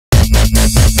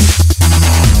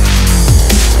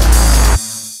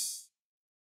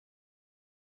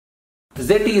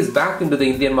ZTE is back into the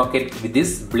Indian market with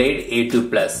this Blade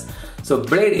A2 Plus. So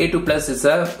Blade A2 Plus is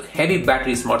a heavy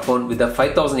battery smartphone with a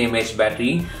 5000 mAh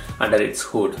battery under its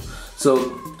hood.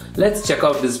 So let's check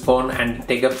out this phone and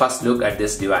take a first look at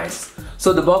this device.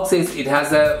 So the box says it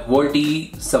has a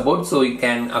VoLTE support, so you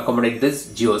can accommodate this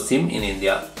Jio SIM in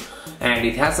India. And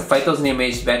it has a 5000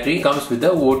 mAh battery, comes with a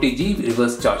OTG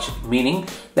reverse charge, meaning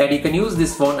that you can use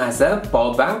this phone as a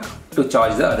power bank to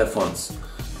charge the other phones.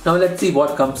 Now let's see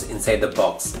what comes inside the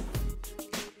box.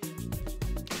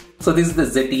 So this is the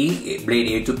ZTE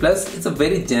Blade A2 Plus. It's a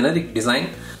very generic design.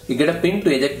 You get a pin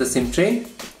to eject the SIM tray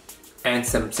and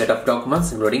some set of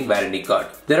documents including warranty card.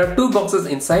 There are two boxes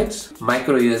inside,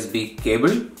 micro USB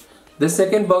cable. The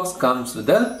second box comes with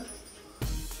a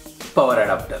power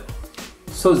adapter.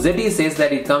 So ZTE says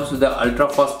that it comes with the ultra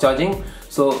fast charging,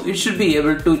 so it should be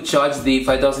able to charge the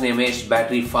 5000 mAh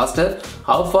battery faster.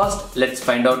 How fast? Let's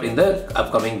find out in the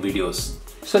upcoming videos.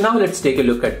 So now let's take a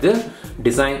look at the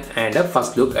design and a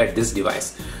first look at this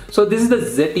device. So this is the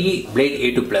ZTE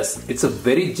Blade A2 Plus. It's a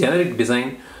very generic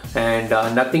design and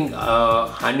nothing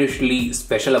unusually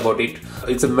special about it.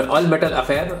 It's an all metal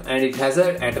affair and it has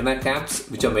a antenna caps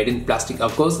which are made in plastic,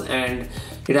 of course, and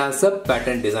it has a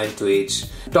pattern design to it.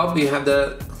 Top we have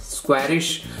the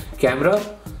squarish camera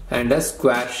and a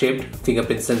square shaped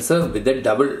fingerprint sensor with a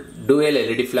dual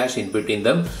LED flash in between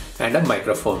them and a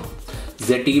microphone.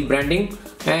 ZTE branding,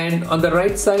 and on the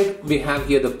right side we have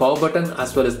here the power button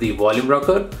as well as the volume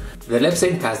rocker. The left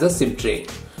side has the SIM tray.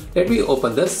 Let me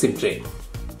open the SIM tray.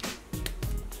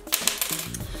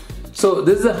 So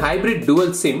this is a hybrid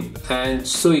dual SIM, and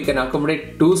so you can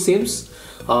accommodate two SIMs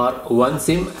or one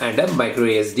SIM and a micro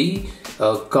SD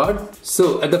card.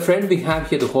 So at the front we have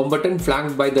here the home button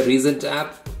flanked by the recent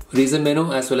app, recent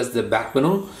menu as well as the back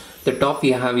menu. The top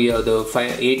we have here the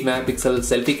 8 megapixel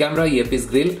selfie camera, earpiece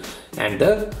grill and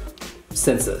the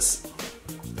sensors.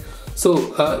 So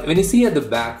when you see at the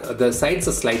back, the sides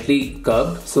are slightly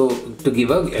curved, so to give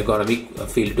a ergonomic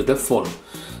feel to the phone.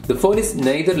 The phone is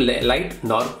neither light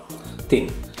nor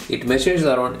thin. It measures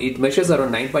around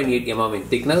 9.8 mm in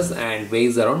thickness and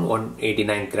weighs around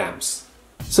 189 grams.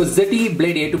 So ZTE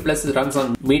Blade A2 Plus runs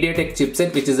on MediaTek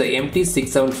chipset, which is a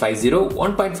MT6750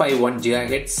 1.51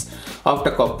 GHz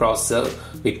octa-core processor.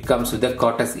 It comes with a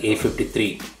Cortex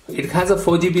A53. It has a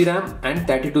 4GB RAM and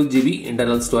 32GB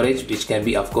internal storage, which can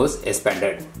be of course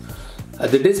expanded.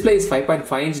 The display is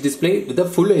 5.5-inch display with a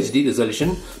full HD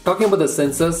resolution. Talking about the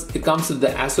sensors, it comes with the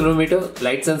accelerometer,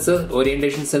 light sensor,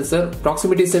 orientation sensor,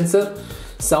 proximity sensor,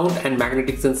 sound and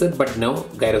magnetic sensor, but no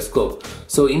gyroscope.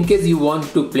 So in case you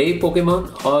want to play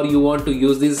Pokemon or you want to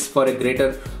use this for a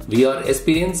greater VR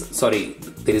experience, sorry,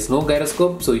 there is no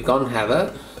gyroscope, so you can't have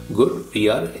a good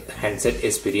VR handset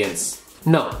experience.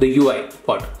 Now the UI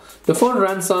part. The phone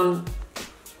runs on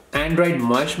Android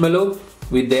Marshmallow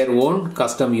with their own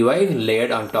custom UI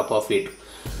layered on top of it.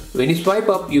 When you swipe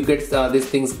up, you get these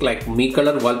things like Mi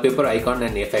Color, wallpaper, icon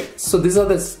and effects. So these are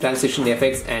the transition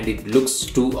effects and it looks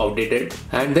too outdated.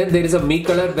 And then there is a Mi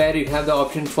Color where you have the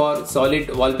option for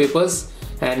solid wallpapers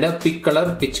and a pick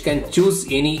color, which can choose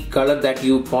any color that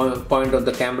you point on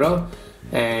the camera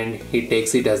and it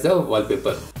takes it as the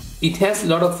wallpaper. It has a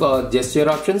lot of gesture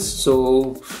options,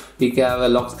 so we can have a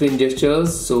lock screen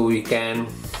gestures, so we can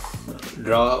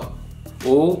draw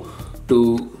O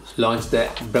to launch the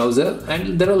browser,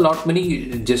 and there are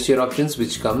many gesture options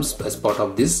which comes as part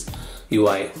of this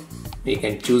UI. You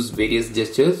can choose various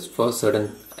gestures for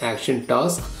certain action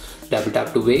tasks, double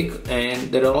tap to wake,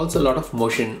 and there are also a lot of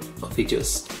motion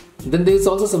features. Then there is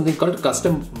also something called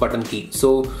custom button key.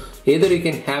 So either you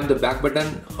can have the back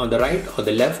button on the right or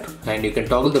the left, and you can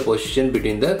toggle the position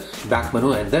between the back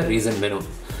menu and the recent menu.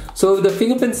 So with the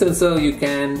fingerprint sensor, you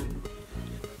can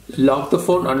lock the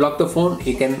phone, unlock the phone,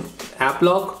 you can app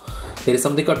lock. There is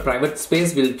something called private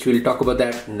space, which we'll talk about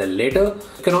that later.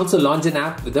 You can also launch an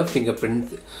app with a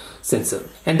fingerprint sensor.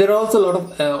 And there are also a lot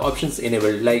of options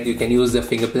enabled, like you can use the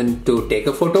fingerprint to take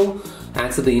a photo,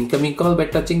 answer the incoming call by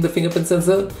touching the fingerprint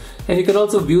sensor, and you can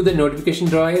also view the notification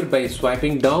drawer by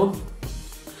swiping down,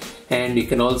 and you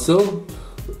can also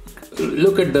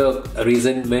look at the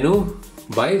recent menu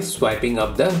by swiping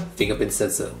up the fingerprint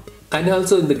sensor. And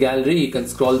also in the gallery, you can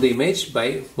scroll the image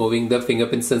by moving the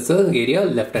fingerprint sensor area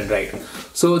left and right.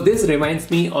 So this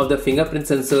reminds me of the fingerprint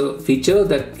sensor feature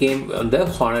that came on the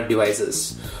Honor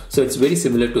devices. So it's very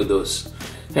similar to those.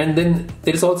 And then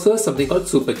there is also something called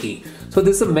super key. So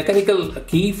this is a mechanical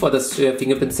key for the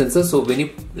fingerprint sensor. So when you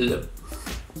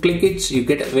click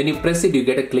it, when you press it, you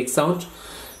get a click sound.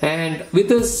 And with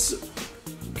this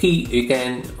key, you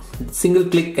can single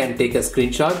click and take a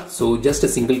screenshot. So just a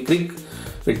single click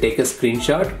will take a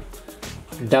screenshot.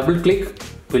 Double click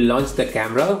will launch the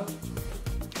camera,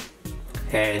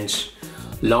 and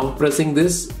long pressing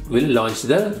this will launch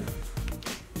the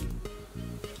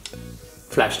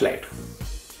flashlight.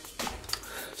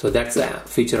 So that's a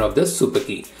feature of the super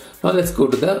key. Now let's go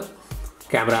to the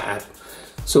camera app.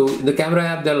 So in the camera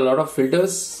app there are a lot of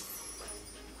filters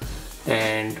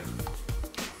and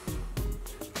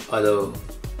other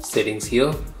settings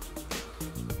here.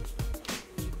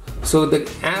 So the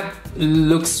app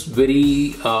looks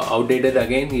very outdated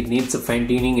again. It needs a fine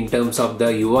tuning in terms of the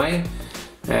UI,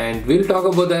 and we'll talk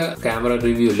about the camera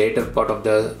review later part of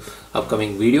the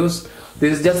upcoming videos.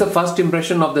 This is just the first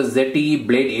impression of the ZTE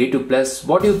Blade A2 Plus.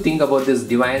 What do you think about this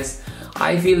device?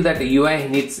 I feel that the UI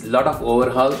needs a lot of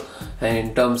overhaul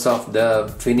in terms of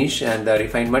the finish and the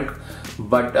refinement,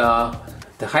 but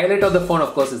the highlight of the phone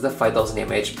of course is the 5000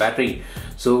 mAh battery.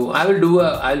 So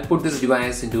I'll put this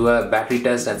device into a battery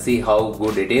test and see how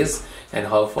good it is and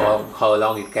how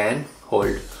long it can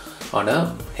hold on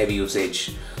a heavy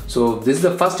usage. So this is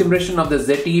the first impression of the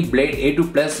ZTE Blade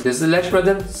A2 Plus. This is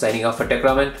Lakshman signing off for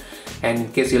TechRaman. And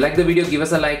in case you like the video, give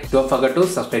us a like. Don't forget to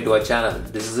subscribe to our channel.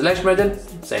 This is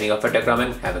Lakshman signing off for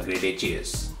TechRaman. Have a great day.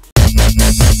 Cheers.